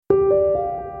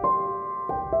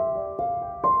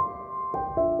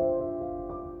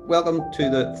welcome to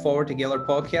the Forward Together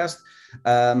podcast.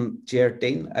 Jared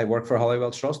Dean, I work for Holywell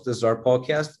Trust. This is our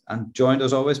podcast, and joined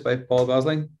as always by Paul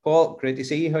Gosling. Paul, great to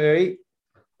see you. How are you?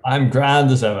 I'm grand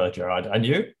as ever, Gerard. And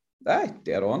you? Aye,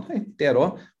 dead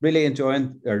on. Really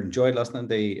enjoyed listening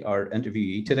to our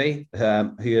interviewee today,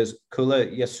 who is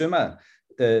Kula Yasuma,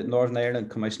 the Northern Ireland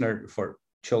Commissioner for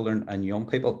Children and Young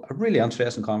People. A really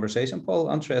interesting conversation, Paul.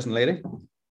 Interesting lady.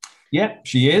 Yeah,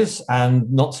 she is, and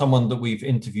not someone that we've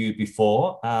interviewed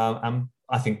before. And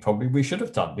I think probably we should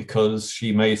have done, because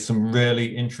she made some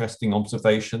really interesting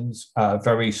observations.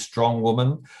 Very strong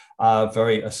woman,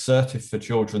 very assertive for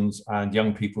children's and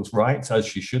young people's rights, as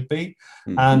she should be,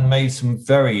 and made some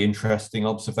very interesting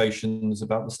observations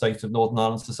about the state of Northern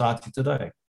Ireland society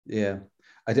today. Yeah,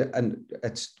 and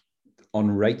it's on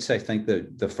rights. I think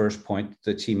the first point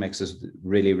that she makes is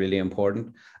really, really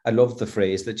important. I love the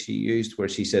phrase that she used where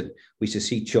she said we should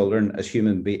see children as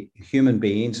human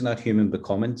beings, not human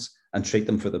becomings, and treat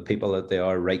them for the people that they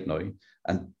are right now.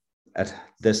 And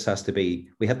this has to be,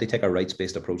 we have to take a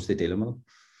rights-based approach to dealing with them.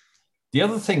 The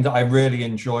other thing that I really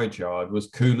enjoyed, Gerard, was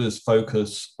Kula's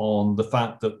focus on the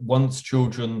fact that once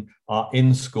children are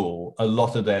in school, a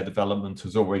lot of their development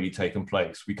has already taken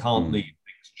place. We can't leave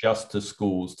things just to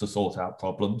schools to sort out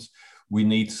problems. We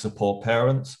need to support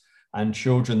parents, and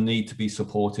children need to be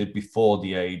supported before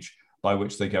the age by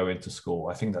which they go into school.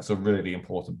 I think that's a really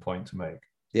important point to make.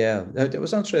 Yeah, it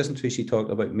was interesting too. She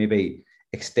talked about maybe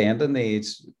extending the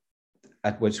age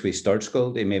at which we start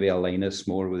school to maybe align us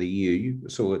more with the EU.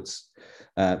 So it's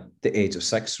the age of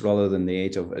 6 rather than the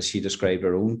age of, as she described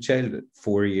her own child,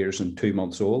 4 years and 2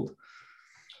 months old.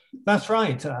 That's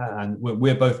right. And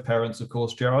we're both parents, of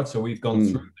course, Gerard, so we've gone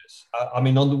through this. I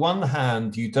mean, on the one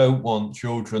hand, you don't want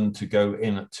children to go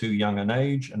in at too young an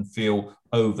age and feel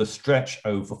overstretched,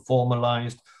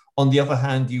 over-formalized. On the other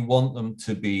hand, you want them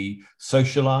to be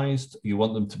socialized. You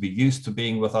want them to be used to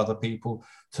being with other people,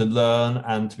 to learn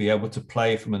and to be able to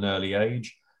play from an early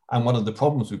age. And one of the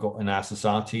problems we've got in our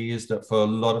society is that for a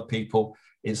lot of people,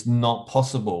 it's not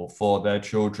possible for their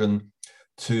children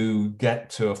to get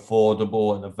to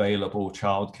affordable and available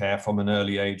childcare from an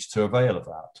early age to avail of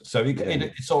that. So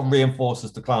it sort of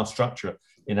reinforces the class structure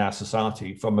in our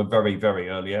society from a very, very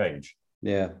early age.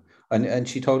 Yeah. And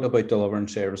she talked about delivering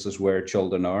services where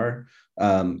children are.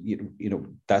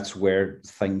 That's where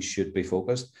things should be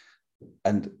focused.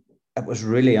 And it was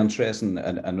really interesting.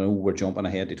 And I know we're jumping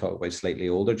ahead to talk about slightly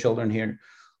older children here,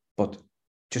 but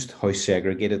just how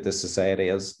segregated this society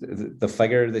is. The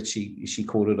figure that she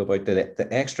quoted about the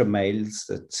extra miles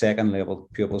that second level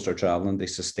pupils are traveling to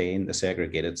sustain the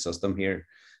segregated system here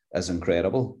is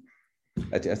incredible.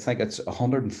 I think it's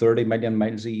 130 million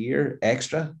miles a year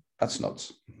extra. That's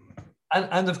nuts.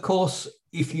 And of course,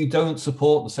 if you don't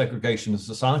support the segregation of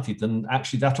society, then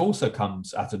actually that also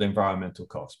comes at an environmental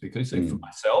cost. Because for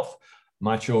myself,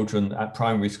 my children at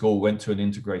primary school went to an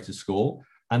integrated school,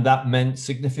 and that meant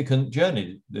significant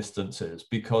journey distances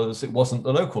because it wasn't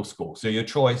the local school. So your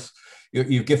choice,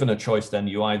 you're given a choice then,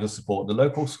 you either support the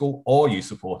local school or you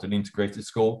support an integrated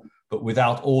school. But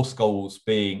without all schools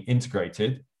being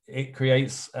integrated, it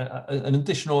creates an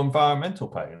additional environmental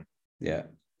pain. Yeah.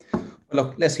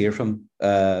 Look, let's hear from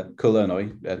Kula now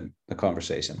in the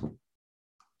conversation.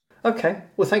 Okay,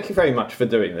 well, thank you very much for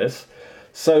doing this.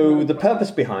 So the purpose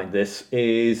behind this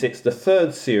is it's the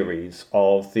third series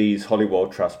of these Holywell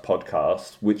Trust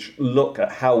podcasts, which look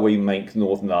at how we make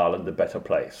Northern Ireland a better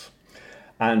place.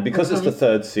 And because it's the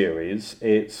third series,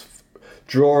 it's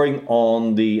drawing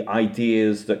on the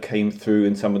ideas that came through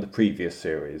in some of the previous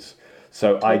series.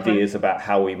 So ideas about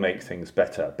how we make things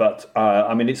better. But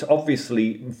it's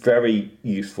obviously very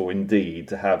useful indeed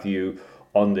to have you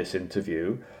on this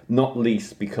interview, not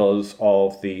least because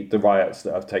of the riots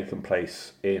that have taken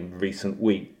place in recent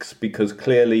weeks, because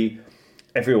clearly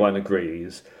everyone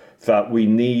agrees that we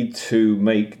need to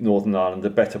make Northern Ireland a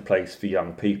better place for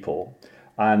young people.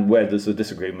 And where there's a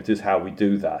disagreement is how we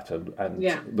do that and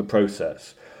the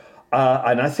process.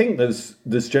 And I think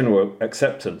there's general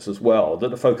acceptance as well that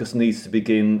the focus needs to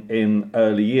begin in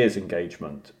early years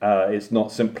engagement. It's not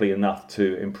simply enough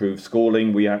to improve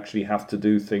schooling. We actually have to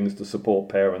do things to support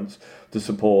parents, to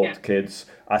support kids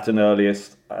at an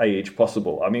earliest age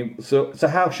possible. I mean, so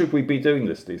how should we be doing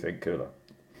this, do you think, Kula?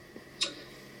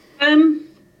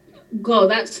 Well,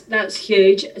 that's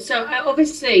huge. So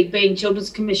obviously, being Children's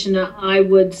Commissioner, I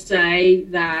would say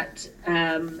that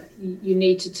you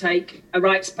need to take a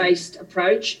rights-based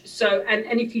approach. So,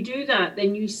 and if you do that,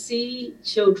 then you see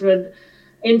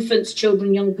infants,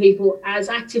 children, young people as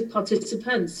active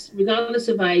participants, regardless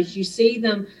of age. You see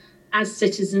them as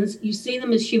citizens. You see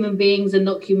them as human beings and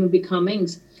not human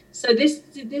becomings. So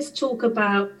this talk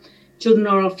about children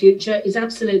are our future is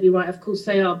absolutely right. Of course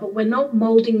they are, but we're not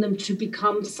molding them to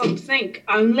become something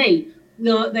only.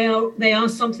 No, they are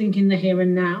something in the here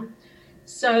and now.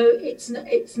 So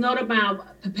it's not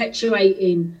about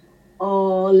perpetuating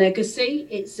our legacy.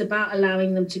 It's about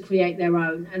allowing them to create their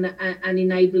own and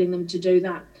enabling them to do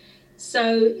that.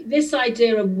 So this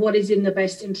idea of what is in the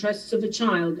best interests of a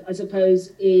child, I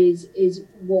suppose, is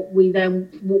what we then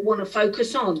want to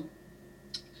focus on.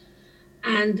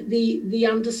 And the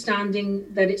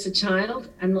understanding that it's a child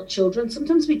and not children.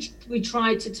 Sometimes we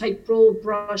try to take broad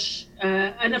brush,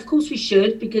 and of course we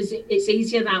should, because it's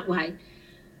easier that way.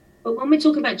 But when we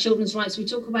talk about children's rights, we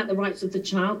talk about the rights of the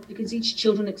child, because each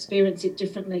children experience it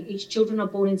differently. Each children are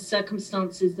born in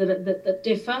circumstances that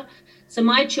differ. So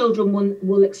my children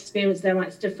will experience their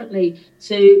rights differently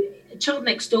to a child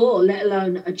next door, let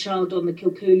alone a child on the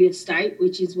Kilcooley estate,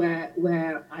 which is where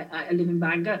I live in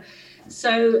Bangor.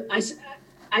 So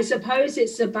I suppose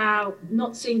it's about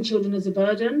not seeing children as a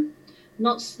burden,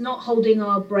 not holding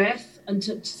our breath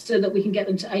so that we can get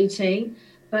them to 18,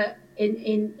 but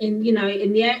in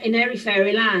airy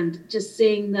fairy land, just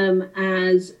seeing them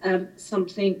as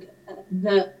something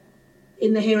that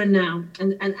in the here and now,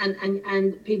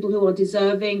 and people who are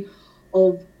deserving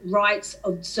of rights,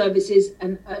 of services,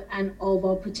 and of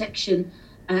our protection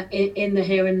in the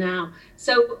here and now.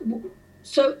 So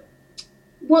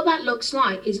what that looks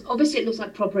like is, obviously it looks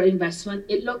like proper investment.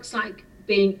 It looks like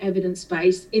being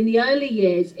evidence-based. In the early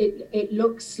years, it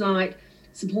looks like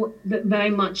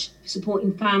very much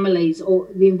supporting families or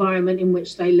the environment in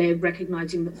which they live,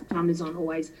 recognizing that families aren't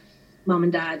always mum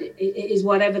and dad. It is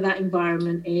whatever that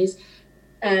environment is,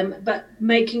 but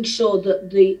making sure that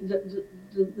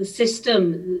the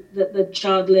system that the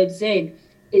child lives in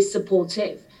is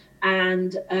supportive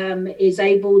and is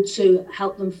able to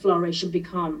help them flourish and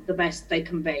become the best they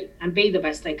can be and be the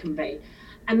best they can be.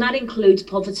 And that includes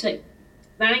poverty.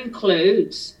 That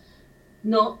includes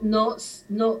not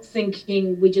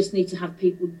thinking we just need to have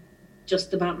people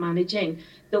just about managing,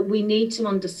 that we need to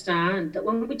understand that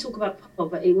when we talk about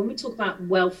poverty, when we talk about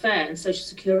welfare and social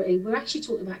security, we're actually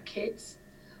talking about kids.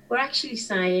 We're actually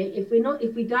saying if we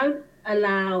don't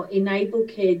enable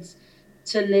kids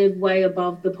to live way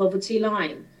above the poverty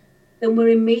line, then we're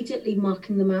immediately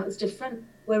marking them out as different.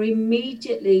 We're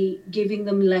immediately giving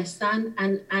them less than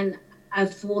and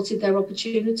have thwarted their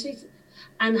opportunities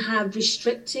and have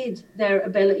restricted their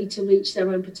ability to reach their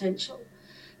own potential.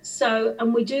 So,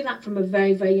 and we do that from a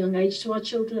very, very young age to our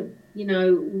children. You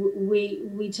know,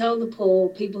 we tell the poor,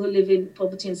 people who live in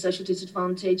poverty and social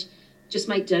disadvantage, just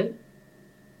make do.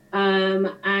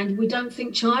 And we don't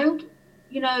think child.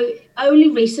 You know, only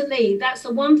recently, that's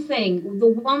the one thing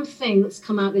that's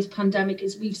come out of this pandemic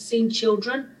is we've seen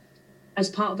children as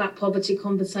part of that poverty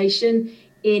conversation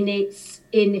in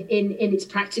its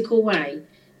practical way.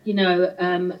 You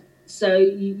know, so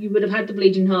you would have had the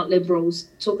Bleeding Heart Liberals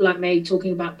talk like me,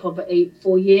 talking about poverty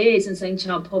for years and saying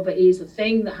child poverty is a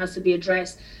thing that has to be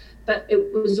addressed. But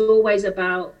it was always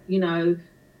about, you know,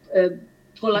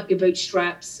 pull up your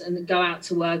bootstraps and go out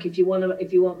to work. If you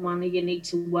want money, you need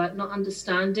to work. Not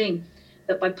understanding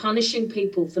that by punishing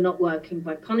people for not working,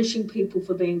 by punishing people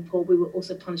for being poor, we were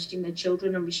also punishing their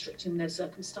children and restricting their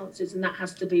circumstances, and that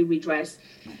has to be redressed.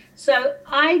 So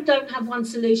I don't have one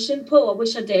solution, Paul. I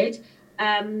wish I did.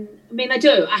 I mean, I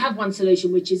do. I have one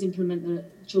solution, which is implement the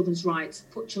children's rights,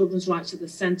 put children's rights at the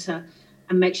centre,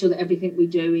 and make sure that everything we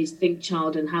do is think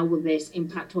child and how will this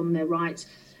impact on their rights.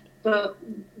 But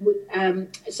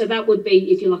so that would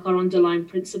be, if you like, our underlying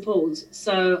principles.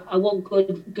 So I want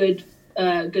good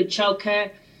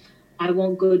childcare. I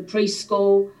want good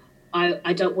preschool.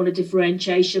 I don't want a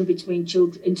differentiation between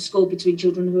children in school between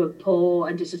children who are poor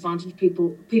and disadvantaged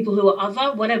people who are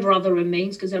other, whatever other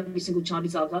means, because every single child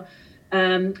is other,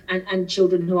 and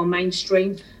children who are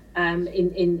mainstream,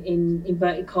 in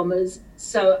inverted commas.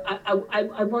 So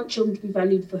I want children to be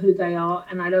valued for who they are,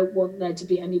 and I don't want there to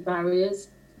be any barriers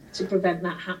to prevent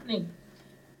that happening.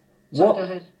 So go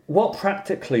ahead. What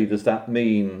practically does that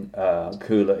mean,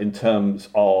 Kula, in terms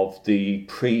of the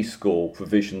preschool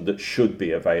provision that should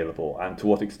be available, and to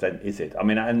what extent is it? I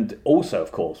mean, and also,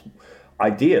 of course,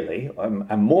 ideally,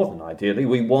 and more than ideally,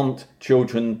 we want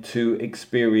children to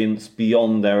experience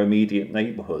beyond their immediate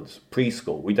neighbourhoods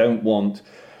preschool. We don't want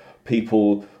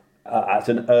people at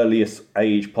an earliest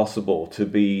age possible to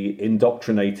be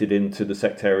indoctrinated into the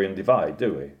sectarian divide,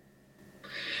 do we?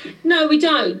 No, we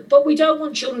don't. But we don't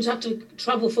want children to have to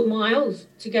travel for miles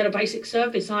to get a basic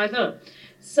service either.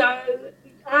 So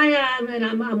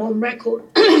I'm on record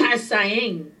as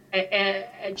saying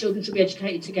children should be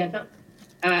educated together.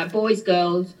 Boys,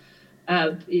 girls,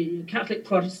 Catholic,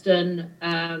 Protestant,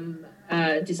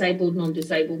 disabled,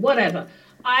 non-disabled, whatever.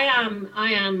 I am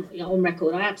on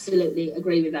record. I absolutely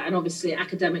agree with that. And obviously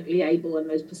academically able and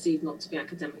those perceived not to be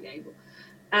academically able.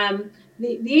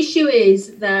 The issue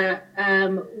is that,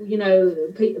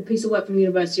 a piece of work from the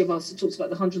University of Ulster talks about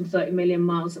the 130 million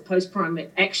miles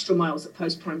that extra miles that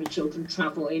post-primary children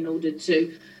travel in order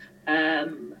to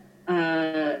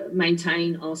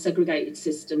maintain our segregated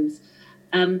systems.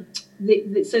 So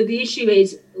the issue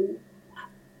is,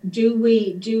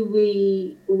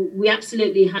 we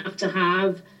absolutely have to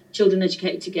have children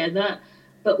educated together,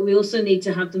 but we also need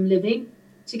to have them living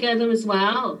together as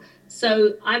well.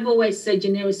 So I've always said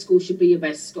your nearest school should be your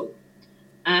best school.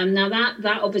 Now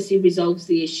that obviously resolves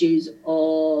the issues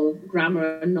of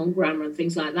grammar and non-grammar and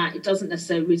things like that. It doesn't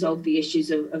necessarily resolve the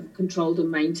issues of controlled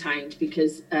and maintained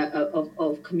because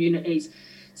of communities.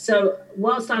 So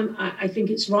whilst I think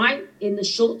it's right in the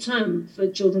short term for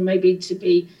children maybe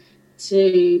to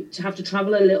have to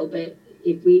travel a little bit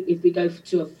if we go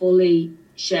to a fully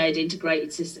shared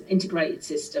integrated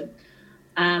system,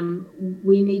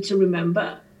 we need to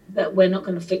remember that we're not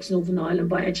going to fix Northern Ireland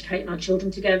by educating our children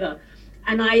together.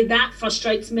 And that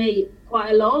frustrates me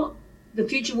quite a lot. The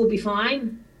future will be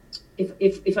fine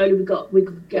if only we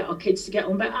could get our kids to get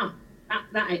on better.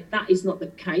 That is not the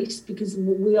case, because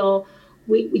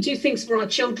we do things for our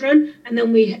children, and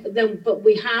but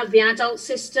we have the adult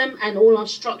system and all our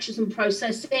structures and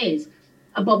processes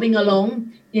are bobbing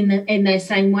along in their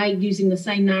same way, using the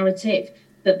same narrative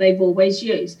that they've always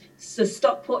used. So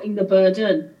stop putting the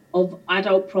burden of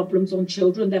adult problems on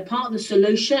children. They're part of the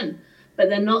solution, but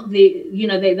they're not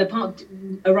they're part of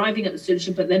arriving at the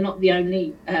solution, but they're not the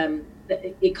only.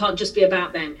 It can't just be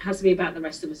about them. It has to be about the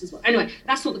rest of us as well. Anyway,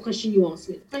 that's not the question you asked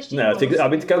me.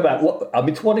 To go back,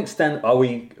 to what extent are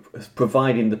we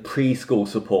providing the preschool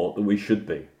support that we should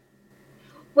be?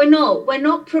 We're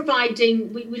not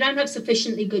providing. We don't have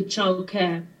sufficiently good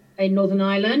childcare in Northern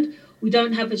Ireland. We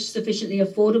don't have a sufficiently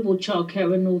affordable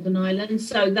childcare in Northern Ireland.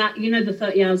 So that, the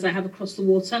 30 hours they have across the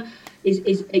water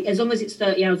is as long as it's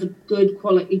 30 hours of good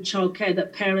quality childcare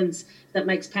that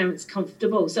makes parents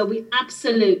comfortable. So we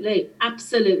absolutely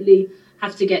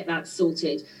have to get that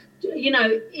sorted.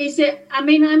 Is it? I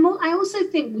mean, I also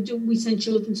think we send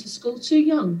children to school too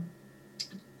young.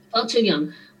 Far too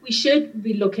young. We should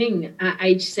be looking at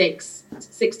age 6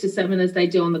 to 7 as they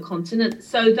do on the continent.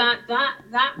 So that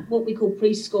what we call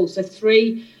preschool, so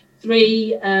 3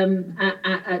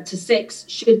 to 6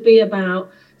 should be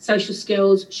about social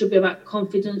skills, should be about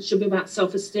confidence, should be about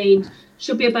self-esteem,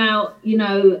 should be about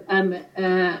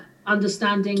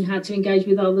understanding how to engage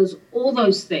with others, all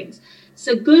those things.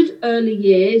 So good early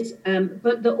years,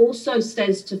 but that also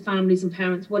says to families and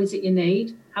parents, what is it you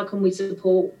need? How can we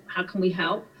support? How can we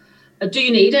help? Do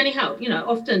you need any help?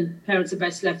 Often parents are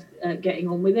best left getting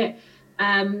on with it.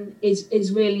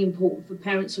 Is really important for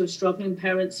parents who are struggling,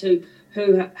 parents who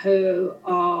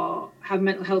have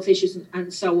mental health issues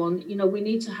and so on. We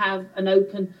need to have an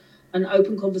open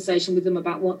conversation with them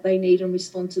about what they need and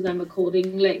respond to them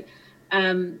accordingly.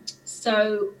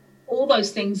 So all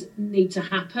those things need to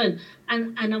happen,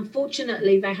 and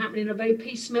unfortunately they happen in a very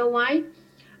piecemeal way.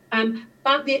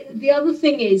 But the other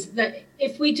thing is that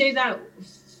if we do that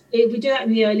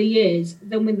in the early years,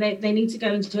 then when they need to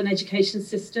go into an education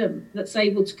system that's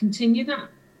able to continue that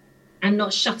and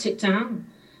not shut it down,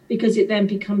 because it then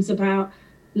becomes about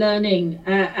learning,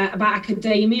 about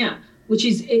academia, which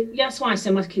is that's why I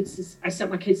sent my kids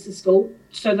to school,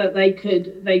 so that they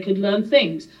could learn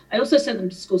things. I also sent them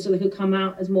to school so they could come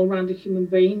out as more rounded human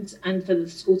beings, and for the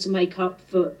school to make up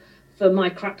for my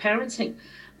crap parenting.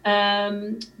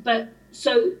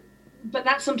 But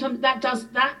that sometimes that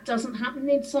doesn't happen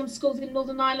in some schools in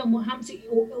Northern Ireland. What happens? It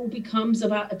all becomes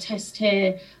about a test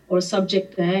here or a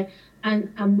subject there,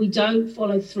 and we don't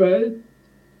follow through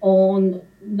on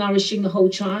nourishing the whole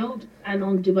child and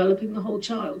on developing the whole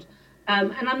child.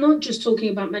 And I'm not just talking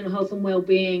about mental health and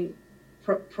well-being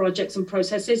projects and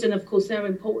processes, and of course they're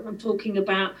important. I'm talking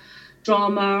about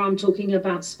drama, I'm talking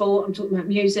about sport, I'm talking about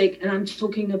music, and I'm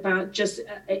talking about just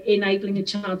enabling a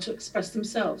child to express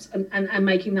themselves and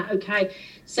making that okay.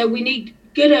 So we need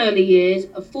good early years,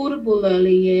 affordable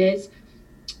early years,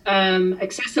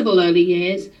 accessible early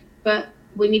years, but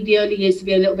we need the early years to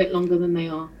be a little bit longer than they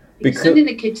are. Because sending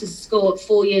a kid to school at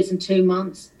 4 years and 2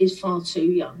 months is far too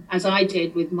young, as I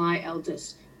did with my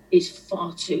eldest, is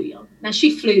far too young. Now,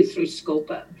 she flew through school,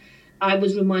 but I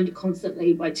was reminded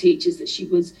constantly by teachers that she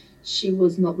was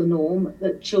not the norm,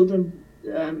 that children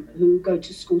who go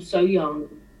to school so young,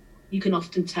 you can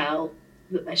often tell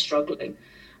that they're struggling.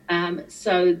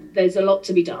 So there's a lot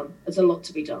to be done.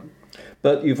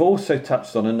 But you've also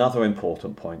touched on another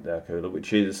important point there, Kula,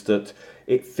 which is that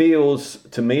it feels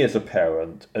to me as a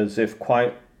parent as if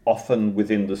quite often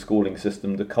within the schooling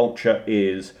system, the culture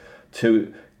is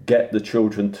to get the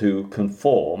children to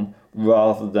conform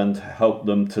rather than to help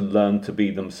them to learn to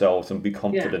be themselves and be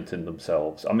confident in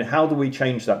themselves. I mean, how do we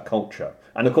change that culture?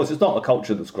 And of course, it's not a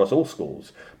culture that's across all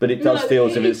schools, but it does feel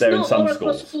as if it's there in some schools.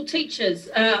 Across school teachers,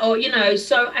 and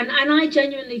I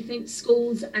genuinely think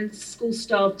schools and school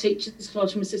staff, teachers,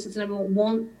 classroom assistants, and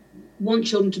everyone want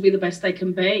children to be the best they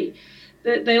can be.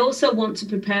 But they also want to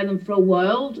prepare them for a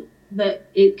world that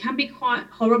it can be quite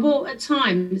horrible at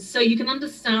times. So you can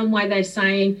understand why they're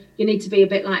saying you need to be a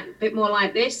bit more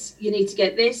like this. You need to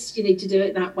get this. You need to do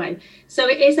it that way. So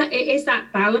it is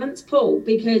that balance, Paul,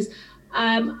 because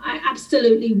I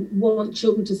absolutely want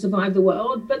children to survive the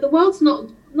world, but the world's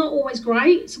not always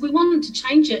great. So we want them to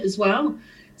change it as well.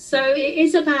 So it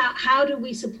is about how do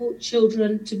we support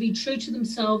children to be true to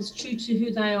themselves, true to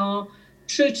who they are,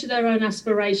 true to their own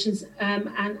aspirations,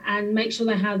 and make sure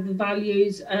they have the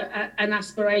values and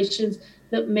aspirations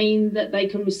that mean that they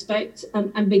can respect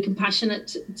and be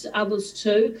compassionate to others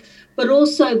too, but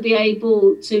also be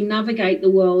able to navigate the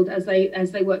world as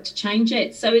they work to change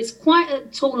it. So it's quite a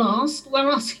tall ask. We're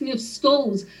asking of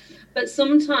schools, but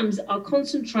sometimes our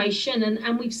concentration,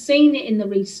 and we've seen it in the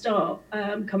restart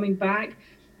coming back,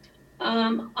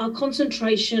 our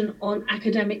concentration on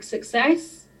academic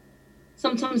success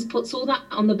sometimes puts all that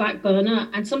on the back burner,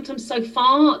 and sometimes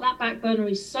that back burner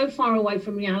is so far away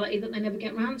from reality that they never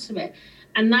get around to it.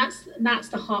 And that's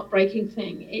the heartbreaking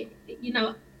thing. It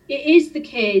is the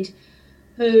kid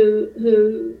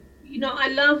who I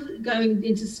love going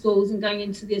into schools and going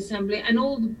into the assembly, and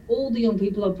all the young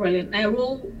people are brilliant. They're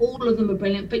all of them are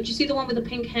brilliant. But you see the one with the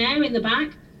pink hair in the back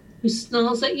who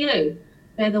snarls at you?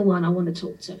 They're the one I want to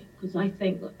talk to, because I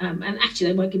think, and actually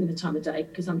they won't give me the time of day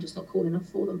because I'm just not cool enough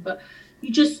for them. But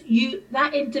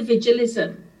that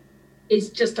individualism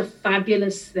is just a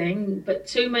fabulous thing. But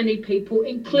too many people,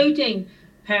 including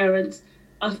parents,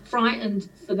 are frightened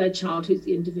for their child who's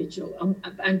the individual,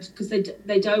 and because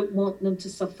they don't want them to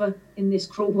suffer in this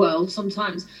cruel world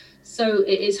sometimes. So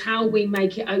it is how we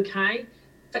make it okay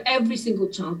for every single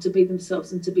child to be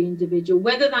themselves and to be individual,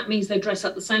 whether that means they dress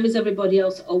up the same as everybody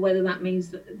else or whether that means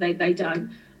that they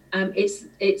don't. It's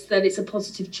that it's a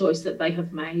positive choice that they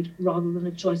have made rather than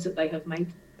a choice that they have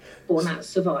made born out of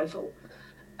survival.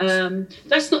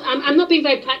 That's not. I'm not being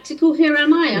very practical here,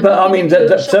 am I? But I mean,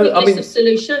 list of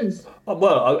solutions.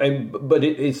 Well, but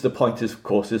it's the point, of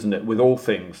course, isn't it? With all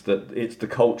things, that it's the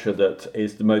culture that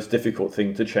is the most difficult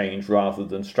thing to change rather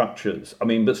than structures. I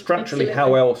mean, but structurally, Absolutely.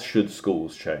 How else should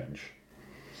schools change?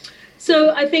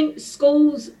 So I think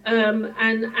schools, and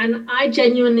I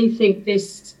genuinely think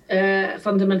this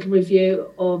independent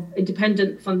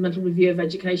fundamental review of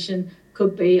education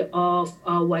could be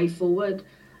our way forward.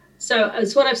 So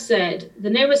as what I've said, the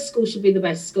nearest school should be the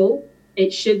best school.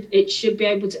 It should be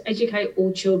able to educate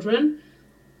all children.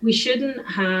 We shouldn't be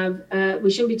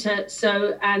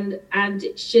and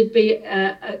it should be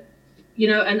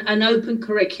an open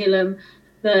curriculum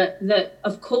that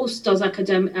of course does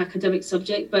academic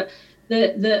subject, but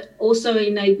that also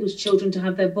enables children to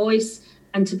have their voice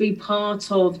and to be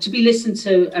listened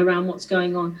to around what's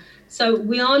going on. So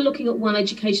we are looking at one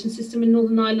education system in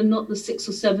Northern Ireland, not the 6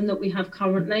 or 7 that we have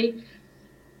currently.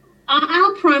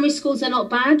 Our primary schools are not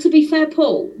bad, to be fair,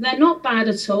 Paul. They're not bad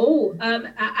at all.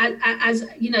 As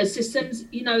systems,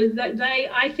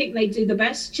 I think they do the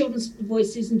best. Children's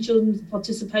voices and children's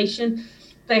participation,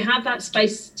 they have that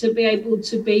space to be able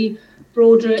to be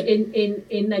broader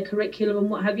in their curriculum and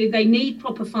what have you. They need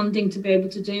proper funding to be able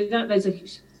to do that. There's a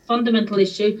fundamental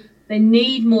issue. They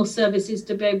need more services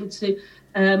to be able to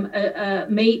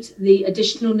meet the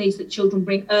additional needs that children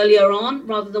bring earlier on,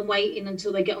 rather than waiting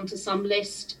until they get onto some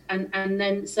list and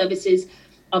then services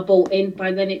are bought in.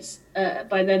 By then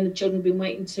the children have been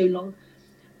waiting too long.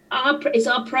 It's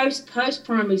our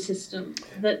post-primary system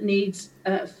that needs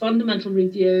fundamental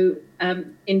review,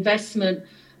 investment,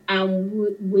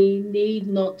 and we need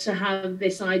not to have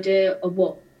this idea of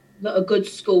that a good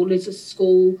school is a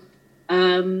school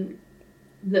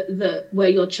that where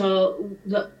your child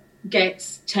that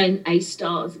gets 10 A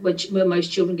stars, where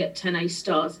most children get 10 A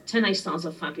stars. 10 A stars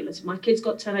are fabulous. If my kids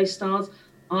got 10 A stars,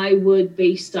 I would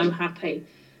be so happy.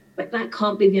 But that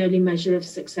can't be the only measure of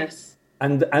success.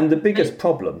 And the biggest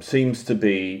problem seems to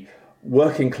be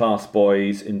working class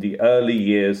boys in the early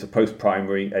years of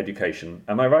post-primary education.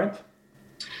 Am I right?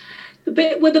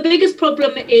 The biggest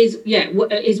problem is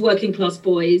working class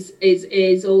boys,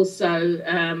 is also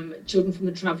children from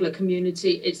the traveller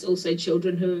community. It's also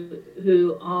children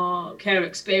who are care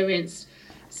experienced.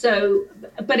 So,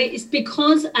 but it's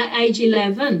because at age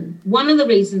 11, one of the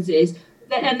reasons is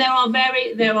that, and there are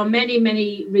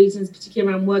many reasons,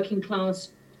 particularly around working class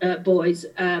boys,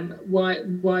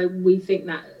 why we think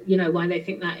that, why they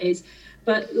think that is.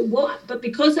 But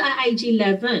because at age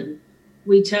 11,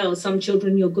 we tell some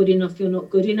children you're good enough, you're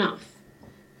not good enough.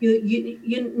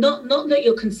 You not that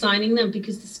you're consigning them,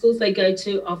 because the schools they go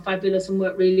to are fabulous and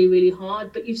work really, really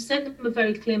hard, but you've sent them a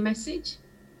very clear message.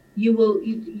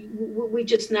 We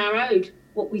just narrowed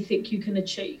what we think you can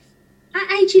achieve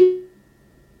at age 11.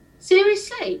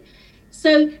 Seriously.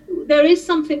 So there is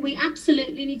something we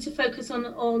absolutely need to focus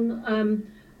on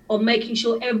making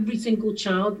sure every single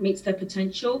child meets their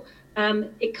potential.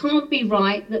 It can't be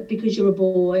right that because you're a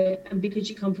boy and because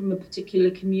you come from a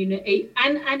particular community,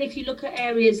 and if you look at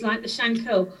areas like the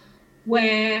Shankill,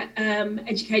 where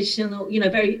educational,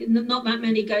 not that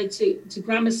many go to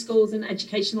grammar schools, and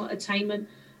educational attainment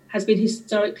has been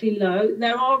historically low.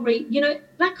 There are,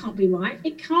 that can't be right.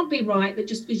 It can't be right that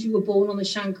just because you were born on the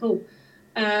Shankill,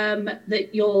 that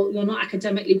you're not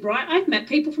academically bright. I've met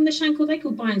people from the Shankill, they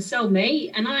could buy and sell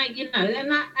me, and I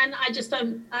just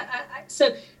don't.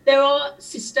 So there are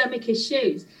systemic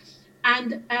issues,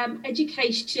 and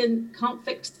education can't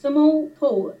fix them all,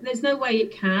 Paul. There's no way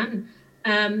it can.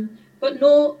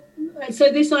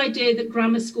 So this idea that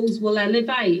grammar schools will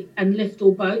elevate and lift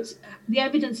all boats, the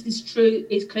evidence is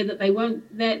clear that they won't.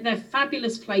 They're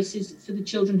fabulous places for the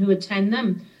children who attend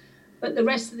them, but the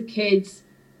rest of the kids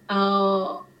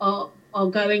are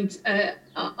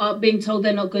being told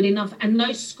they're not good enough. And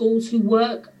those schools who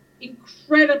work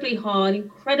incredibly hard,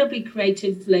 incredibly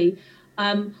creatively,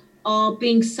 are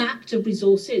being sapped of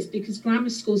resources, because grammar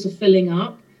schools are filling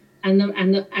up,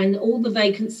 and all the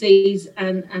vacancies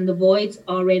and the voids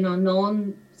are in our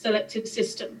non-selective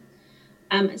system.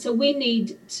 So we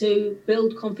need to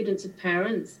build confidence of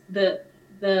parents that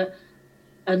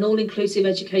an all-inclusive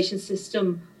education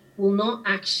system will not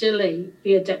actually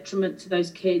be a detriment to those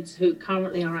kids who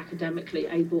currently are academically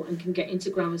able and can get into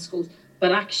grammar schools,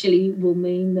 but actually will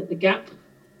mean that the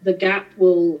gap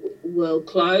will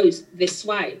close this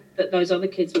way, that those other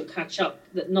kids will catch up,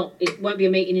 it won't be a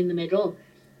meeting in the middle.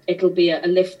 It'll be a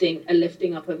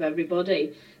lifting up of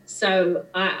everybody. So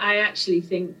I actually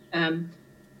think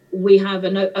we have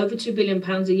over £2 billion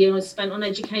a year spent on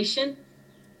education.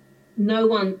 No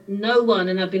one,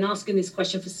 and I've been asking this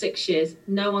question for 6 years,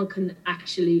 no one can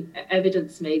actually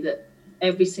evidence me that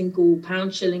every single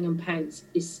pound, shilling and pence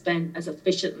is spent as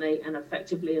efficiently and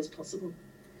effectively as possible.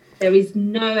 There is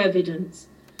no evidence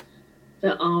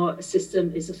that our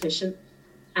system is efficient,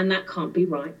 and that can't be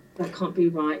right. That can't be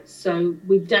right. So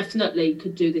we definitely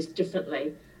could do this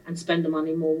differently and spend the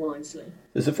money more wisely.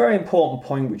 There's a very important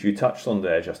point which you touched on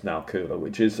there just now, Kula,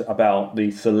 which is about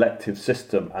the selective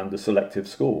system and the selective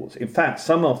schools. In fact,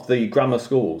 some of the grammar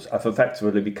schools have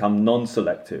effectively become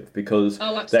non-selective because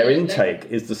their intake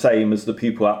is the same as the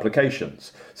pupil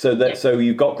applications. So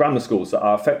you've got grammar schools that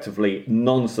are effectively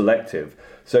non-selective.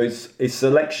 So it's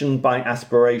selection by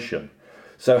aspiration.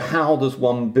 So how does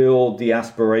one build the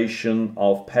aspiration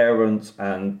of parents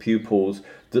and pupils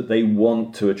that they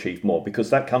want to achieve more? Because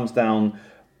that comes down,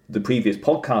 the previous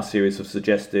podcast series have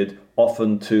suggested,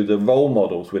 often to the role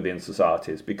models within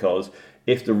societies. Because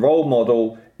if the role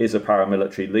model is a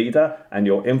paramilitary leader and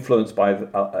you're influenced by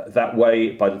that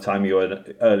way by the time you're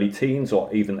in early teens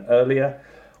or even earlier,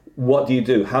 what do you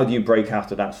do? How do you break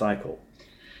out of that cycle?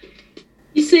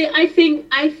 You see, I think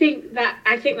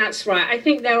that's right. I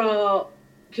think there are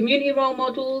community role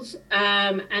models,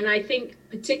 and I think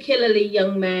particularly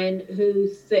young men who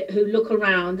look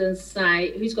around and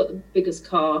say, who's got the biggest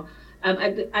car?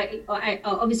 I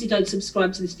obviously don't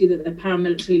subscribe to this view that they're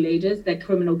paramilitary leaders, they're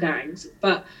criminal gangs,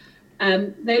 but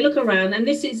they look around, and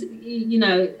this is,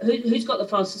 who's got the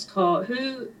fastest car,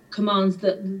 who commands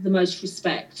the most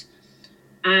respect,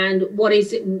 and what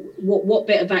is it? What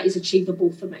bit of that is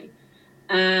achievable for me?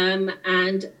 And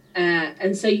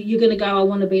so you're going to go, I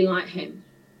want to be like him.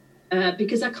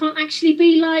 Because I can't actually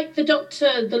be like the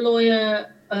doctor, the lawyer,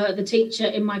 the teacher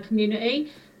in my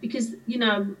community, because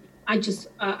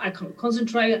I can't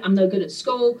concentrate. I'm no good at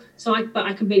school, but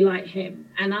I can be like him,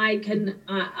 and I can.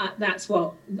 That's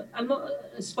what I'm not.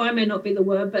 Aspire may not be the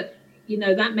word, but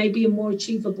that may be more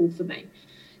achievable for me.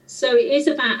 So it is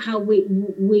about how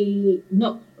we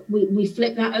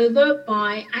flip that over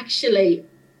by actually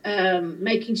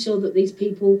making sure that these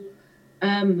people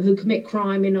who commit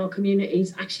crime in our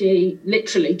communities actually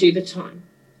literally do the time.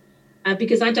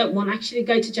 Because I don't want to actually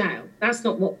go to jail. That's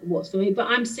not what's for me, but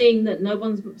I'm seeing that no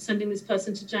one's sending this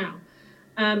person to jail.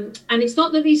 And it's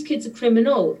not that these kids are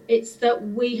criminal, it's that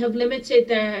we have limited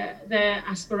their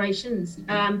aspirations.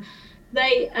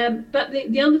 But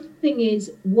the other thing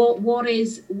is what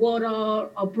are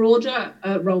our broader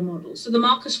role models? So the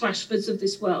Marcus Rashfords of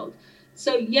this world.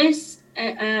 So yes,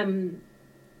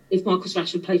 if Marcus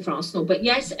Rashford played for Arsenal, but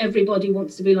yes, everybody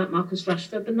wants to be like Marcus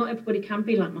Rashford, but not everybody can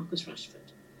be like Marcus Rashford.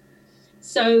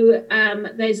 So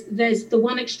there's the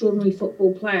one extraordinary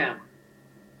football player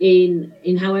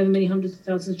in however many hundreds of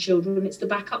thousands of children. It's the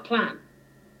backup plan.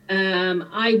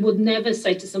 I would never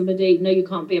say to somebody, no, you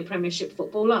can't be a Premiership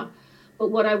footballer. But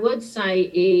what I would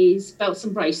say is belts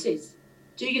and braces.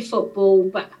 Do your football,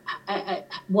 but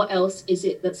what else is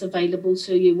it that's available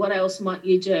to you? What else might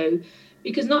you do?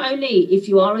 Because not only if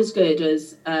you are as good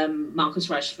as Marcus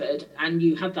Rashford and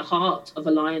you have the heart of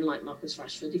a lion like Marcus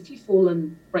Rashford, if you fall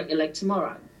and break your leg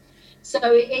tomorrow.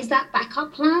 So is that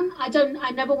backup plan?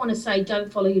 I never want to say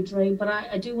don't follow your dream, but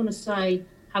I do want to say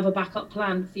have a backup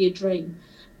plan for your dream.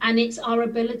 And it's our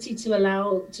ability to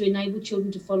enable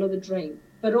children to follow the dream,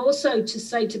 but also to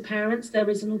say to parents, there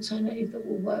is an alternative that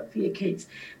will work for your kids.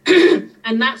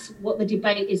 And that's what the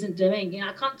debate isn't doing. You know,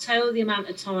 I can't tell the amount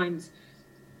of times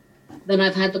that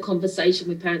I've had the conversation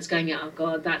with parents going, oh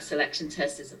God, that selection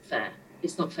test isn't fair.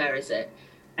 It's not fair, is it?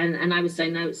 And I would say,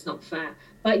 no, it's not fair.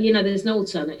 But, you know, there's no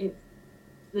alternative.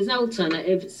 There's no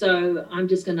alternative. So I'm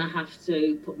just going to have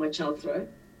to put my child through it.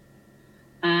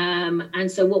 And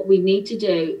so what we need to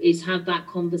do is have that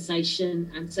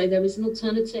conversation and say there is an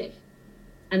alternative.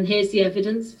 And here's the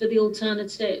evidence for the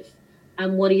alternative.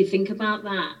 And what do you think about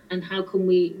that? And how can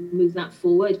we move that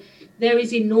forward? There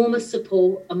is enormous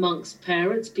support amongst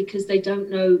parents because they don't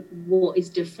know what is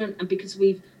different, and because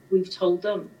we've told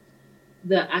them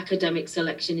that academic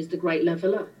selection is the great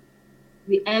leveler.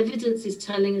 The evidence is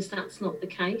telling us that's not the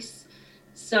case.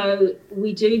 So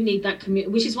we do need that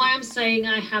community, which is why I'm saying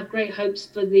I have great hopes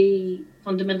for the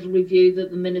fundamental review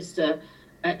that the minister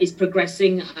is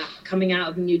progressing, coming out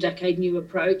of a new decade, new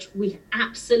approach. We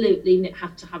absolutely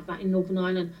have to have that in Northern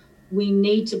Ireland. We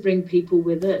need to bring people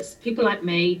with us, people like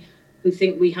me who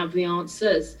think we have the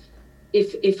answers.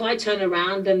 If I turn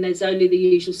around and there's only the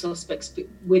usual suspects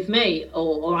with me,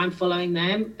 or I'm following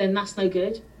them, then that's no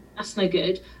good. That's no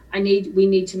good. We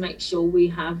need to make sure we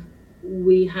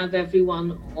have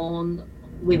everyone on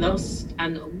with us,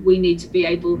 and we need to be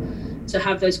able to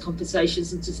have those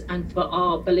conversations and for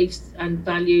our beliefs and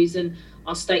values and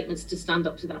our statements to stand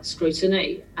up to that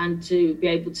scrutiny and to be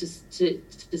able to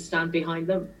stand behind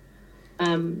them.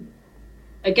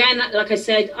 Again, like I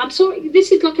said, I'm sorry,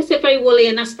 this is, like I said, very woolly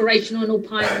and aspirational and all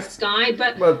pie in the sky,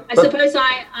 but I suppose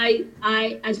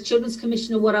I, as Children's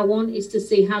Commissioner, what I want is to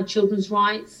see how children's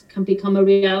rights can become a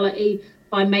reality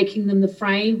by making them the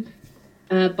frame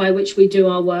by which we do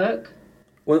our work.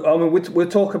 Well, I mean, we'll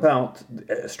talk about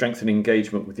strengthening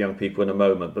engagement with young people in a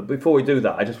moment. But before we do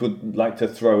that, I just would like to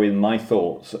throw in my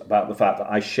thoughts about the fact that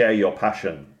I share your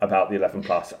passion about the 11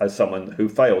 plus as someone who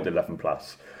failed 11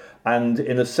 plus. And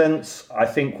in a sense, I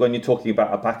think when you're talking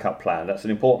about a backup plan, that's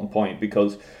an important point,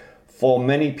 because for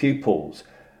many pupils,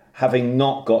 having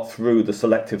not got through the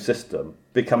selective system,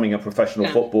 becoming a professional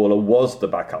footballer was the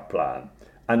backup plan.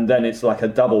 And then it's like a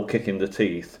double kick in the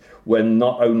teeth when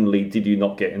not only did you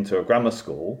not get into a grammar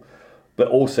school, but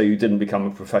also you didn't become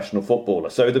a professional footballer.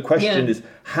 So the question is,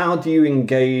 how do you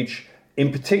engage,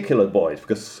 in particular, boys?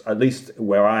 Because at least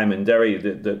where I am in Derry,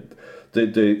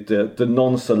 the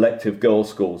non-selective girls'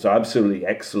 schools are absolutely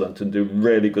excellent and do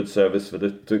really good service for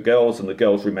the girls, and the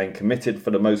girls remain committed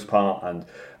for the most part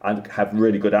and have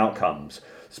really good outcomes.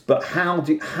 But how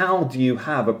do you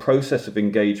have a process of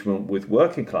engagement with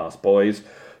working class boys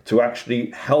to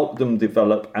actually help them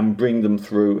develop and bring them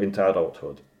through into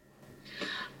adulthood?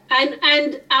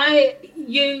 And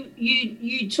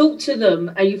you talk to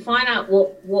them and you find out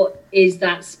what is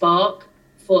that spark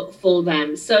for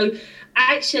them. So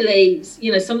actually,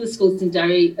 you know, some of the schools in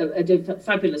Derry are doing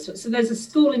fabulous. So there's a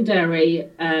school in Derry,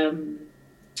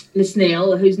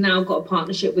 Lisneal, who's now got a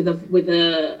partnership with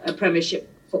a Premiership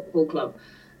football club,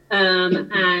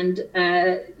 and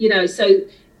you know, so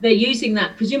they're using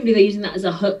that. Presumably, they're using that as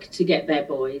a hook to get their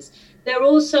boys. They're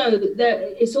also there.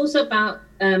 It's also about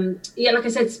like I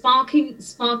said, sparking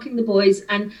the boys,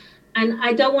 and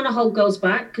I don't want to hold girls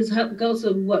back, because girls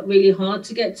have worked really hard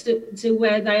to get to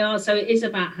where they are. So it is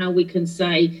about how we can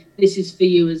say this is for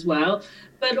you as well,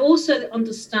 but also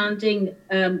understanding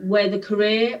where the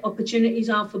career opportunities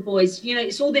are for boys. You know,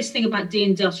 it's all this thing about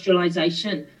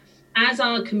deindustrialization. As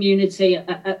our community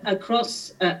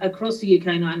across the UK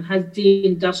and has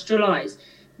deindustrialized,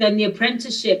 then the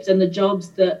apprenticeships and the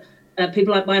jobs that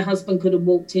people like my husband could have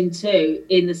walked into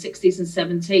in the 60s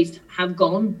and 70s have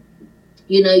gone.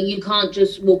 You know, you can't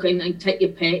just walk in and take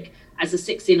your pick as a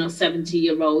 16 or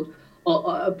 70-year-old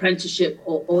or apprenticeship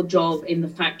or job in the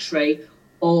factory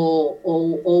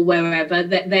or wherever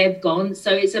that they've gone.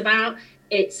 So it's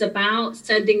about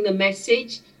sending the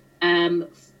message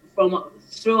from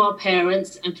through our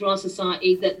parents and through our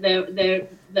society that the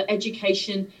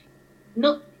education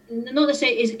not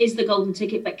necessarily is the golden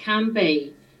ticket, but can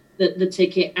be the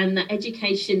ticket, and that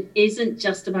education isn't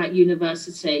just about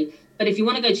university. But if you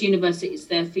want to go to university, it's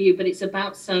there for you, but it's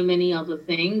about so many other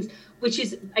things, which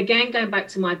is, again, going back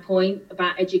to my point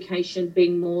about education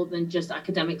being more than just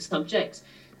academic subjects.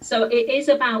 So it is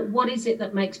about what is it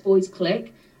that makes boys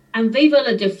click, and viva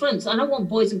la difference. I don't want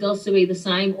boys and girls to be the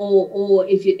same, or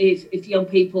if young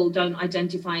people don't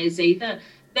identify as either,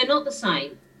 they're not the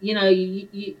same. You know,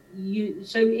 you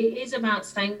so it is about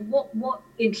saying what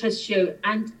interests you,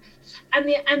 and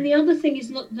the other thing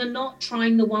is they're not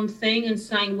trying the one thing and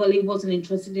saying, well, he wasn't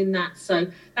interested in that, so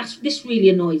this really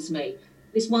annoys me.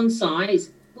 This one size.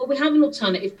 Well, we have an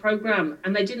alternative program,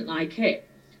 and they didn't like it.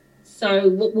 So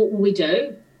what will we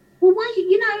do? Well, why,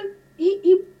 you know,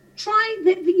 he try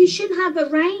that you should have a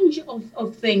range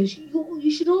of things.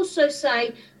 You should also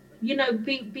say, you know,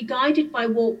 be guided by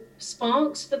what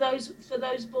sparks for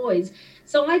those boys.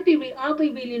 So I'll be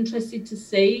really interested to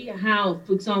see how,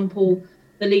 for example,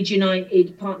 the Leeds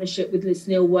United partnership with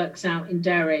Lisneal works out in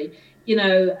Derry. You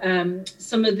know,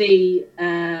 some of the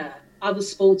other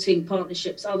sporting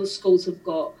partnerships other schools have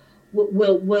got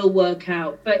will work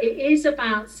out. But it is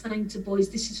about saying to boys,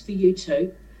 this is for you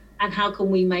too, and how can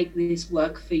we make this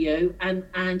work for you,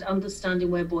 and understanding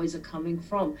where boys are coming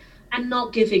from and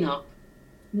not giving up.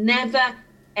 Never,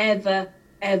 ever,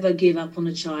 ever give up on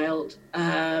a child.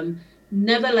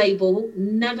 Never label,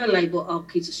 oh,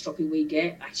 kids are stroppy, we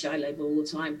get. Actually, I label all the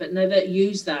time, but never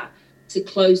use that to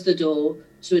close the door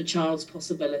to a child's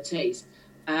possibilities.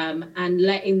 And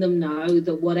letting them know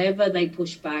that whatever they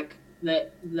push back,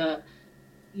 that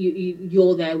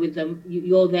you're there with them.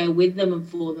 You're there with them and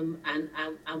for them,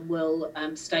 and will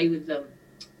stay with them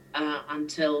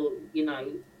until, you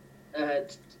know,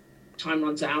 time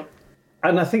runs out.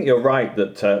 And I think you're right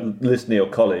that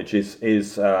Lisneal College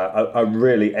is a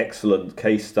really excellent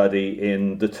case study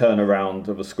in the turnaround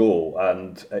of a school.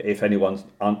 And if anyone's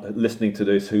listening to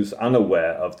this who's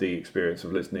unaware of the experience of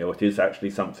Lisneal, it is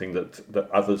actually something that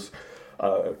others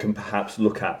can perhaps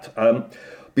look at.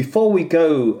 Before we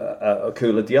go,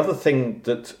 Akula, the other thing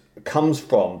that comes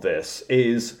from this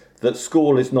is that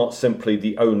school is not simply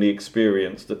the only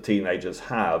experience that teenagers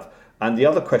have. And the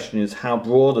other question is how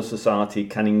broader society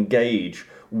can engage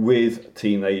with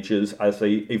teenagers as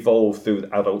they evolve through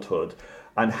adulthood,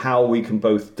 and how we can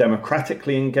both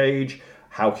democratically engage,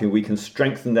 how we can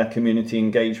strengthen their community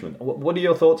engagement. What are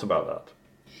your thoughts about that?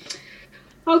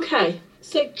 Okay,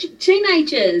 so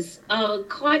teenagers are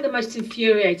quite the most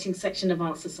infuriating section of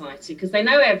our society because they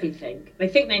know everything. They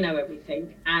think they know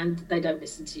everything, and they don't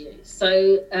listen to you.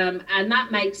 So, and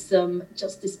that makes them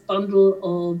just this bundle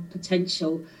of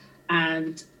potential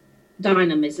and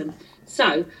dynamism.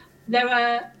 So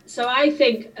I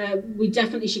think we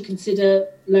definitely should consider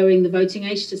lowering the voting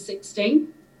age to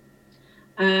 16.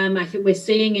 I think we're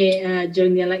seeing it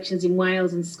during the elections in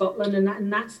Wales and Scotland,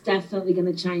 and that's definitely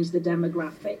going to change the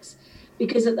demographics,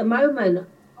 because at the moment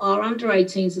our under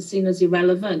 18s are seen as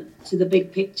irrelevant to the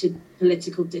big picture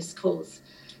political discourse.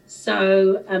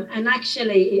 So, and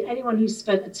actually anyone who's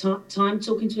spent time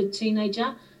talking to a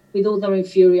teenager with all their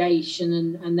infuriation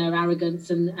and their arrogance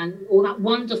and all that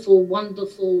wonderful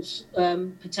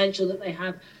potential that they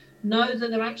have, know that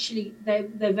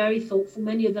they're very thoughtful.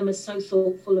 Many of them are so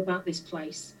thoughtful about this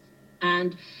place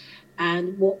and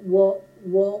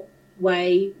what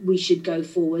way we should go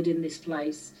forward in this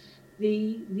place.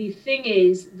 The thing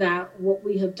is that what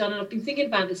we have done, and I've been thinking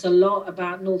about this a lot,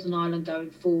 about Northern Ireland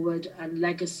going forward and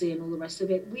legacy and all the rest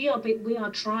of it, we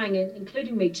are trying,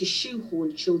 including me, to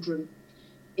shoehorn children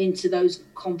into those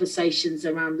conversations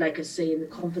around legacy and the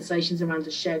conversations around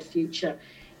a shared future,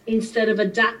 instead of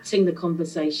adapting the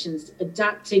conversations,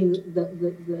 adapting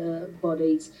the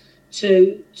bodies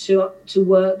to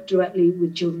work directly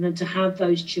with children and to have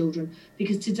those children,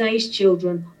 because today's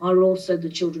children are also the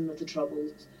children of the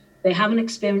Troubles. They haven't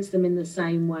experienced them in the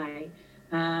same way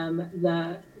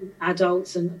the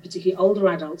adults, and particularly older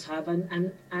adults, have,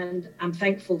 and I'm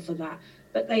thankful for that,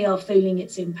 but they are feeling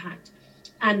its impact.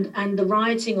 And the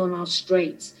rioting on our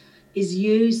streets is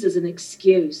used as an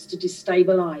excuse to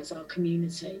destabilise our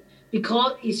community,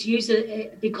 because it's used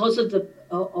because of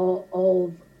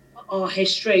our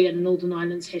history and Northern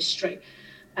Ireland's history,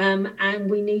 and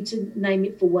we need to name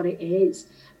it for what it is,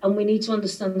 and we need to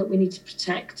understand that we need to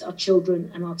protect our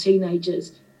children and our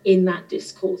teenagers in that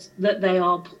discourse, that they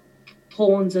are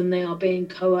pawns and they are being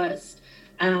coerced,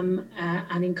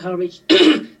 and encouraged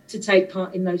to take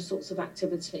part in those sorts of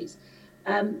activities.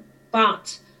 And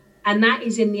that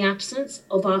is in the absence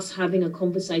of us having a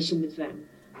conversation with them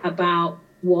about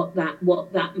what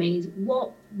that means.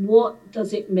 What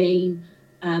does it mean?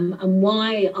 And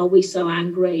why are we so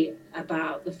angry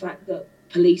about the fact that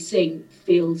policing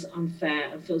feels unfair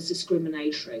and feels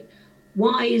discriminatory?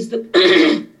 Why is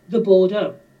the the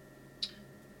border,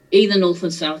 either north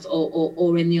and south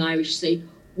or in the Irish Sea,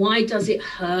 why does it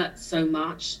hurt so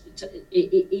much?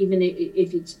 Even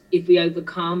if we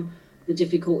overcome the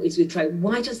difficulties with trade,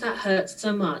 why does that hurt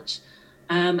so much?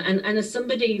 And as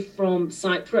somebody from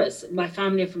Cyprus, my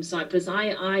family are from Cyprus,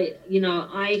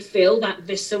 I feel that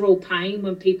visceral pain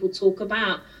when people talk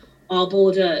about our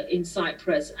border in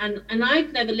Cyprus. And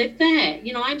I've never lived there.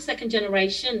 I'm second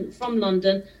generation from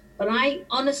London, but I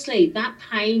honestly, that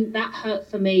pain, that hurt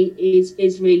for me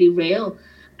is really real.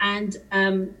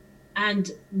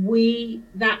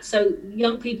 So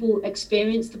young people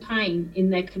experience the pain in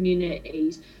their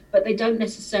communities, but they don't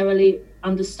necessarily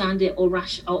understand it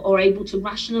or able to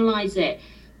rationalize it,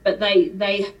 but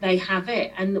they have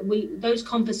it. And those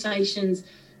conversations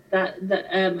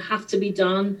that have to be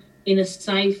done in a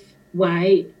safe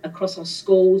way across our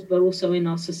schools, but also in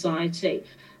our society.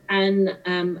 And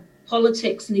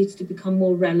politics needs to become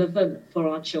more relevant for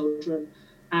our children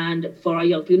and for our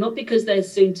young people, not because they're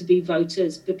soon to be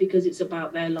voters, but because it's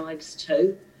about their lives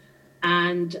too.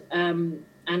 And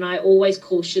I always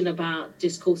caution about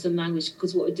discourse and language,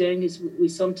 because what we're doing is we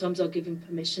sometimes are giving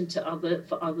permission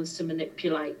for others to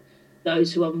manipulate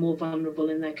those who are more vulnerable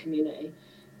in their community.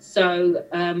 So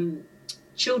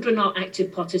children are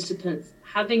active participants.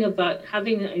 Having a vote,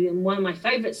 one of my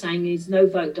favourite saying is, no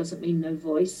vote doesn't mean no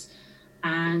voice.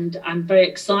 And I'm very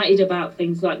excited about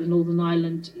things like the Northern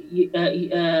Ireland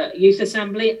Youth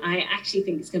Assembly. I actually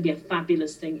think it's going to be a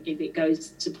fabulous thing if it goes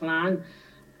to plan.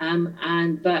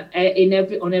 But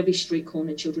on every street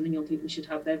corner, children and young people should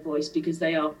have their voice, because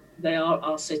they are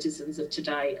our citizens of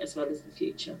today as well as the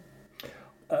future.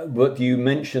 But you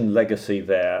mentioned legacy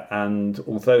there, and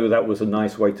although that was a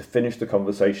nice way to finish the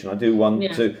conversation, I do want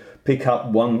to pick up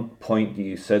one point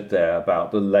you said there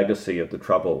about the legacy of the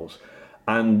Troubles,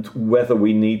 and whether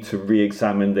we need to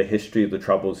re-examine the history of the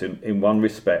Troubles in one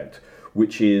respect,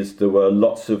 which is there were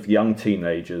lots of young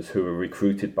teenagers who were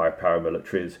recruited by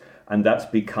paramilitaries, and that's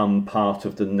become part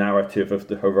of the narrative of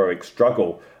the heroic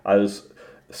struggle as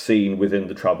seen within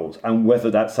the Troubles, and whether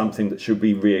that's something that should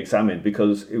be re-examined,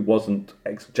 because it wasn't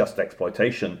just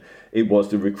exploitation, it was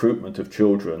the recruitment of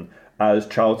children as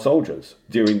child soldiers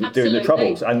during the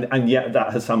Troubles, and yet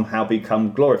that has somehow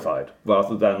become glorified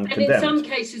rather than condemned. And in some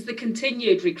cases, the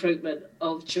continued recruitment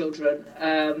of children,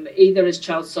 either as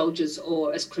child soldiers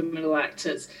or as criminal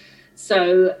actors.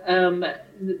 So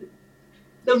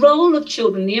the role of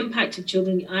children, the impact of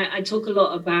children, I talk a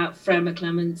lot about Freya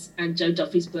McClements and Joe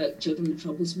Duffy's book, Children in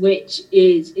Troubles, which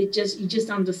is, you just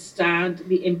understand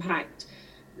the impact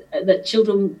that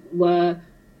children were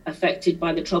affected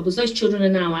by the Troubles. Those children are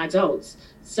now adults.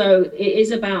 So it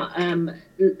is about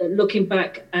looking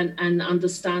back and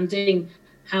understanding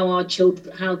how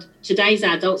today's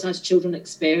adults as children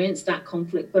experience that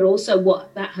conflict, but also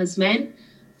what that has meant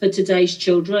for today's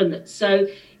children. So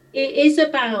it is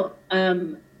about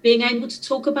being able to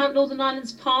talk about Northern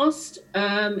Ireland's past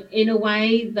in a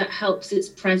way that helps its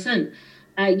present.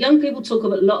 Young people talk a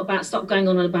lot about stop going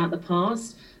on about the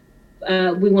past.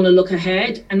 We want to look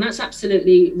ahead, and that's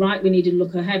absolutely right. We need to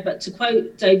look ahead. But to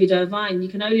quote David Irvine, you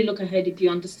can only look ahead if you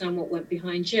understand what went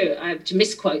behind you. I have to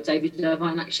misquote David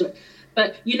Irvine, actually.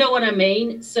 But you know what I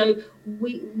mean? So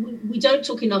we don't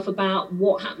talk enough about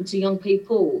what happened to young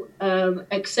people,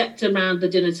 except around the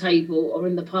dinner table or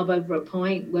in the pub over a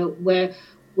pint,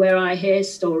 where I hear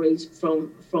stories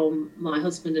from my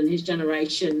husband and his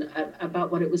generation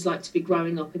about what it was like to be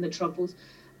growing up in the Troubles.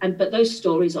 But those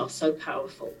stories are so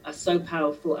powerful,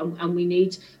 and we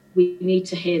need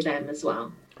to hear them as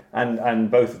well. And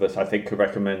both of us, I think, could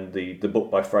recommend the book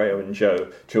by Freya and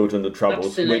Joe, Children of the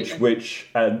Troubles, which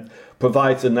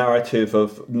provides a narrative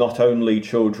of not only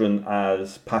children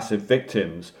as passive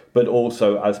victims, but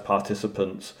also as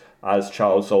participants, as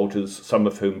child soldiers, some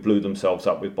of whom blew themselves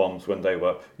up with bombs when they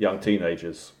were young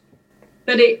teenagers.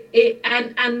 But the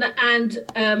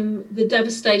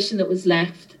devastation that was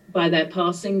left by their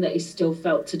passing that is still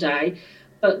felt today.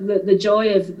 But the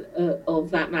joy of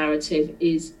that narrative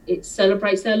is it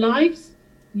celebrates their lives.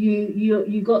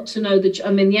 You got to know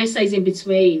the essays in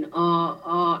between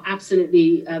are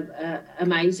absolutely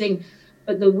amazing,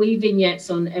 but the wee vignettes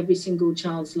on every single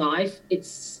child's life, it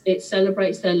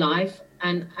celebrates their life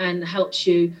and helps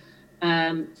you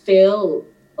feel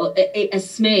a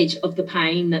smidge of the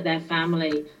pain that their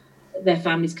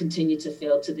families continue to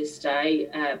feel to this day,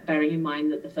 bearing in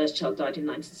mind that the first child died in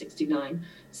 1969.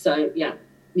 So yeah,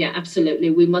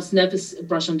 absolutely. We must never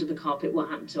brush under the carpet what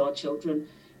happened to our children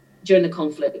during the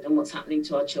conflict and what's happening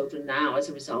to our children now as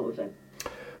a result of it.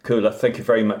 Kula, thank you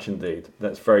very much indeed.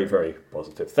 That's very, very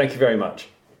positive. Thank you very much.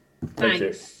 Thanks.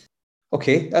 You.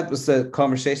 Okay, that was the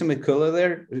conversation with Kula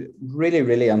there. Really,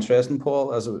 really interesting,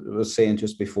 Paul, as I was saying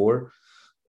just before.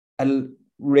 I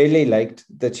really liked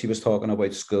that she was talking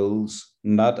about schools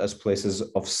not as places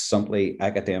of simply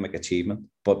academic achievement,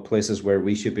 but places where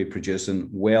we should be producing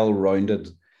well-rounded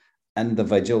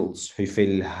individuals who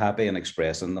feel happy in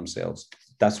expressing themselves.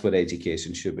 That's what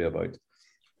education should be about.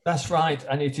 That's right.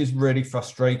 And it is really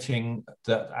frustrating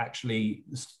that actually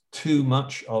too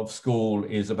much of school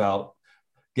is about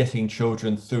getting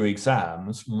children through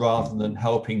exams rather than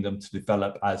helping them to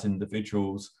develop as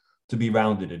individuals, to be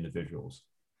rounded individuals.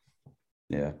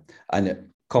 Yeah. And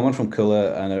coming from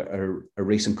Kula and her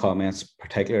recent comments,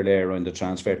 particularly around the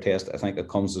transfer test, I think it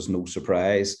comes as no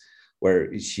surprise,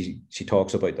 where she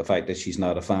talks about the fact that she's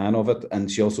not a fan of it. And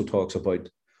she also talks about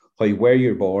how where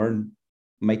you're born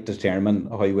might determine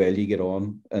how well you get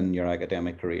on in your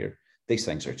academic career. These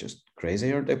things are just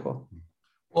crazy, aren't they, Paul?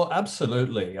 Well,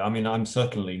 absolutely. I mean, I'm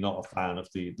certainly not a fan of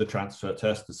the transfer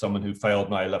test as someone who failed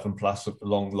my 11 plus a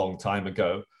long time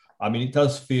ago. I mean, it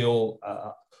does feel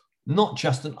not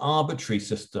just an arbitrary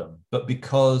system, but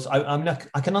because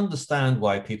I can understand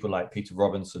why people like Peter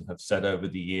Robinson have said over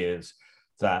the years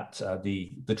that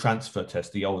the transfer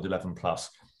test, the old 11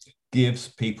 plus, gives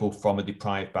people from a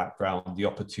deprived background the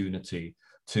opportunity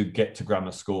to get to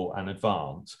grammar school and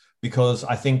advance. Because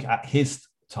I think at his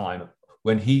time,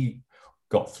 when he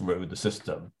got through the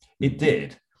system, it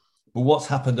did. But what's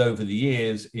happened over the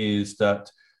years is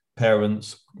that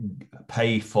parents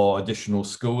pay for additional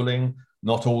schooling.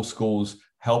 Not all schools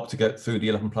help to get through the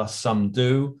 11 plus, some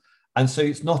do. And so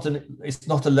it's not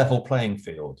a level playing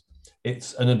field.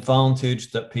 It's an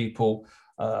advantage that people,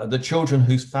 the children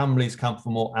whose families come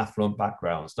from more affluent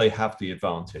backgrounds, they have the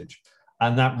advantage.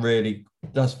 And that really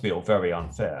does feel very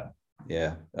unfair.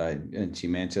 Yeah, and she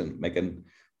mentioned making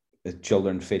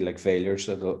children feel like failures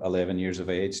at 11 years of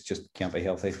age just can't be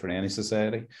healthy for any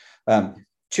society.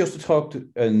 Just to talk to,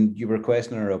 and you were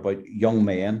questioning her about young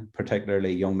men,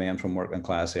 particularly young men from working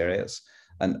class areas,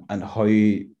 and how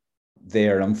they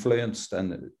are influenced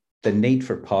and the need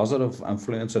for positive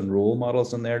influence and role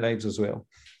models in their lives as well.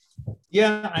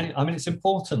 Yeah, I mean, it's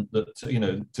important that,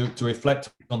 to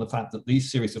reflect on the fact that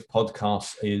these series of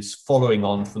podcasts is following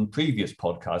on from previous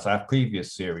podcasts, our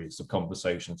previous series of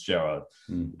conversations, Gerard.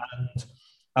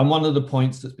 And one of the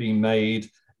points that's being made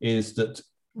is that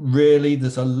really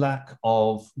there's a lack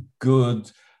of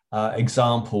good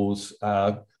examples,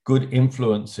 good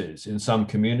influences in some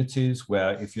communities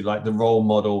where, if you like, the role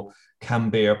model can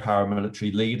be a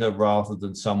paramilitary leader rather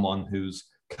than someone who's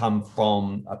come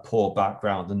from a poor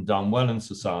background and done well in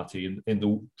society in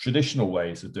the traditional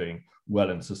ways of doing well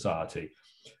in society.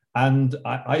 And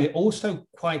I also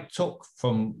quite took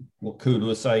from what Kula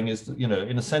was saying is that,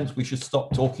 in a sense, we should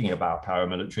stop talking about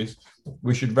paramilitaries.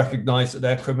 We should recognize that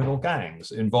they're criminal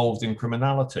gangs involved in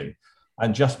criminality.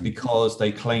 And just because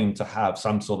they claim to have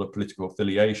some sort of political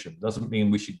affiliation doesn't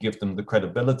mean we should give them the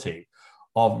credibility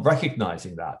of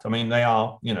recognizing that. I mean, they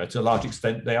are, to a large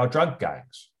extent, they are drug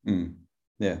gangs.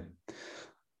 Yeah.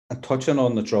 And touching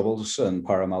on the troubles and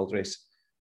paramilitaries,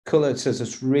 Kula says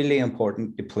it's really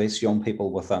important to place young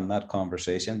people within that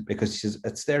conversation because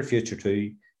it's their future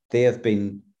too. They have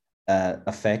been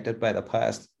affected by the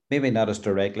past, maybe not as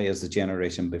directly as the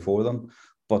generation before them,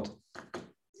 but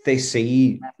they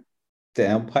see the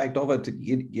impact of it,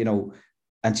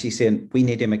 and she's saying we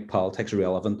need to make politics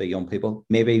relevant to young people,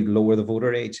 maybe lower the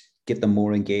voter age, get them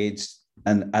more engaged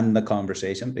and the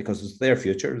conversation, because it's their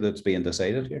future that's being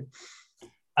decided here.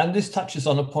 And this touches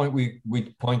on a point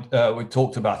we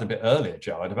talked about a bit earlier,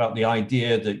 Jared, about the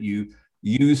idea that you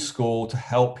use school to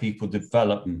help people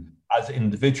develop as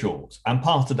individuals. And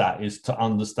part of that is to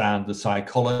understand the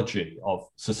psychology of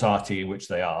society in which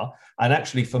they are. And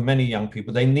actually, for many young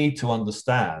people, they need to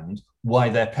understand why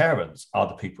their parents are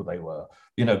the people they were,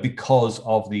 because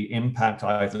of the impact,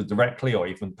 either directly or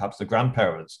even perhaps the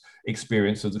grandparents'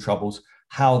 experience of the Troubles,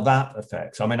 how that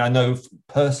affects. I mean, I know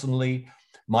personally,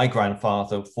 my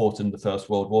grandfather fought in the First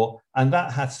World War, and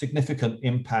that had significant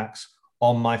impacts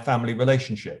on my family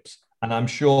relationships. And I'm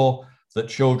sure that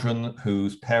children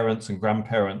whose parents and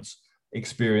grandparents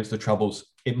experienced the Troubles,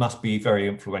 it must be very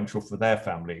influential for their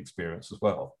family experience as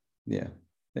well. Yeah,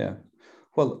 yeah.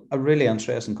 Well, a really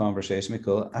interesting conversation,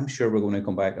 Michaela. I'm sure we're going to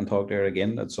come back and talk to her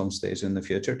again at some stage in the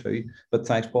future too. But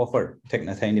thanks, Paul, for taking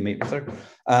the time to meet with her.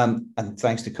 And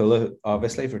thanks to Kula,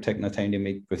 obviously, for taking the time to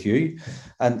meet with you.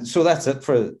 And so that's it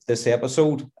for this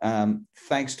episode.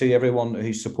 Thanks to everyone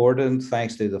who supported.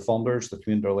 Thanks to the funders, the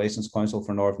Community Relations Council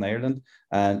for Northern Ireland.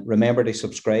 And remember to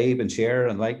subscribe and share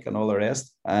and like and all the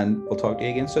rest. And we'll talk to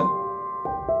you again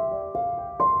soon.